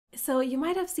So you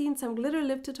might have seen some glitter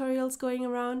lip tutorials going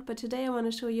around, but today I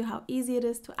want to show you how easy it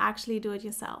is to actually do it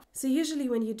yourself. So usually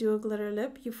when you do a glitter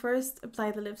lip, you first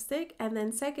apply the lipstick and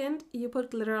then second you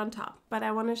put glitter on top. But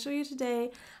I want to show you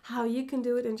today how you can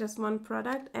do it in just one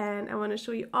product, and I want to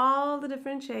show you all the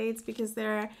different shades because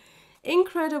they're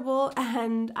incredible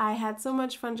and I had so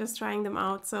much fun just trying them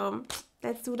out. So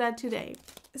let's do that today.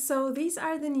 So these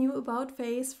are the new About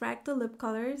Face Fractal lip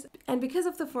colors, and because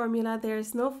of the formula there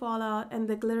is no fallout and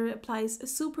the glitter applies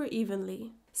super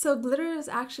evenly. So glitter is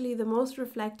actually the most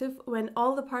reflective when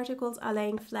all the particles are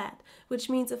laying flat, which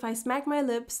means if I smack my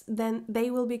lips then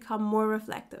they will become more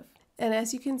reflective. And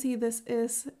as you can see, this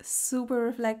is super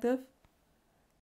reflective.